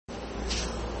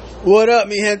What up,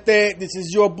 mi gente? This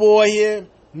is your boy here,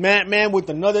 Matt Man,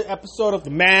 with another episode of The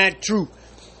Mad Truth.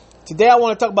 Today I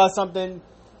want to talk about something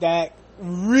that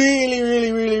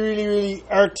really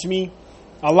irks me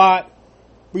a lot,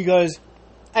 because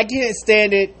I can't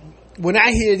stand it when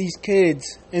I hear these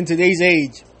kids in today's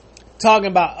age talking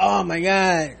about, oh my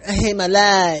God, I hate my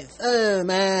life. Oh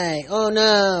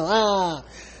no,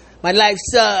 my life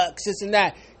sucks, this and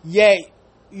that. Yet,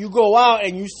 you go out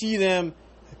and you see them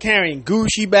carrying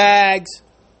Gucci bags,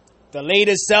 the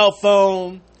latest cell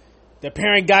phone, their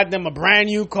parent got them a brand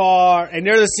new car, and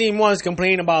they're the same ones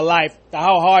complaining about life,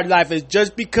 how hard life is,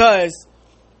 just because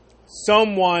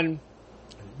someone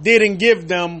didn't give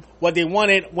them what they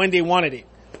wanted when they wanted it.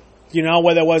 You know,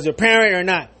 whether it was their parent or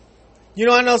not. You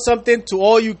know, I know something to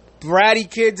all you bratty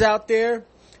kids out there.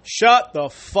 Shut the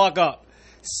fuck up.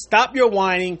 Stop your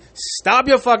whining. Stop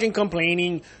your fucking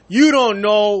complaining. You don't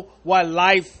know what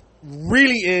life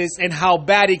really is and how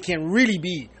bad it can really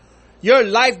be. Your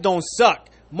life don't suck.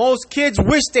 Most kids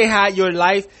wish they had your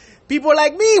life. People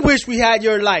like me wish we had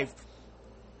your life.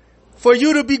 For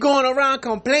you to be going around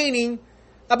complaining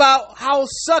about how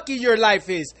sucky your life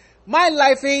is. My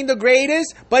life ain't the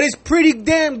greatest, but it's pretty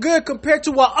damn good compared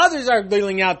to what others are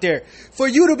dealing out there. For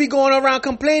you to be going around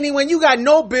complaining when you got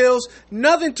no bills,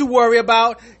 nothing to worry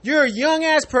about, you're a young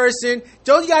ass person,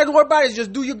 all you gotta worry about is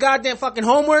just do your goddamn fucking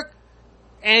homework,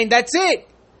 and that's it.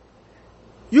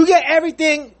 You get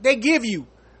everything they give you.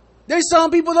 There's some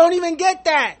people don't even get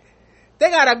that. They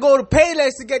gotta go to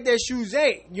Payless to get their shoes.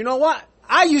 Hey, you know what?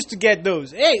 I used to get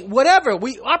those. Hey, whatever.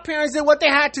 Our parents did what they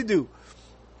had to do.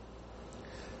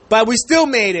 But we still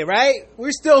made it, right?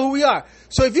 We're still who we are.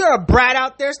 So if you're a brat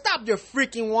out there, stop your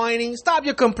freaking whining. Stop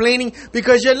your complaining,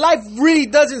 because your life really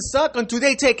doesn't suck until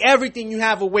they take everything you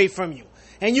have away from you.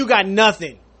 And you got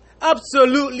nothing.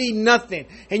 Absolutely nothing.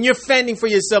 And you're fending for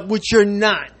yourself, which you're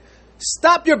not.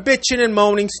 Stop your bitching and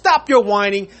moaning. Stop your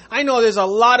whining. I know there's a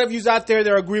lot of yous out there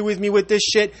that agree with me with this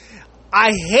shit.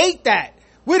 I hate that.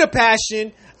 With a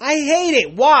passion. I hate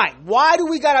it. Why? Why do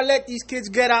we gotta let these kids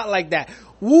get out like that?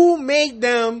 Who made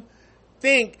them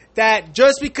think that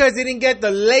just because they didn't get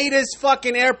the latest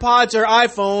fucking AirPods or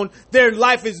iPhone, their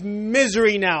life is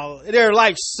misery now? Their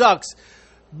life sucks.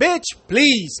 Bitch,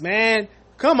 please, man.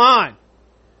 Come on.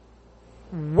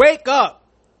 Wake up.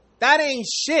 That ain't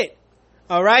shit.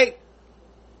 Alright?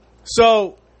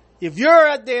 So, if you're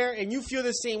out there and you feel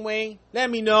the same way,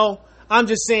 let me know. I'm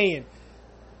just saying.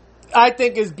 I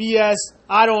think it's BS.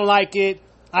 I don't like it.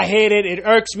 I hate it. It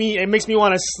irks me. It makes me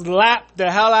want to slap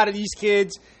the hell out of these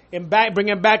kids and bring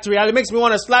them back to reality. It makes me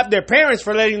want to slap their parents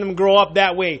for letting them grow up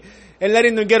that way and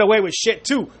letting them get away with shit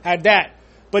too at that.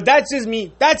 But that's just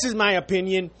me. That's just my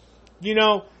opinion, you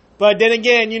know. But then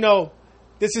again, you know,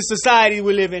 this is society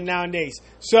we live in nowadays.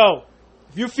 So,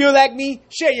 if you feel like me,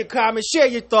 share your comments, share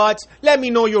your thoughts. Let me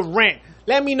know your rant.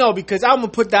 Let me know, because I'm going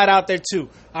to put that out there too.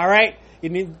 All right?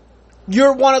 And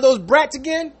you're one of those brats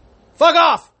again? Fuck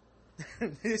off.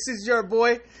 This is your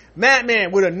boy, Matt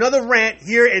Man, with another rant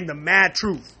here in The Mad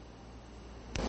Truth.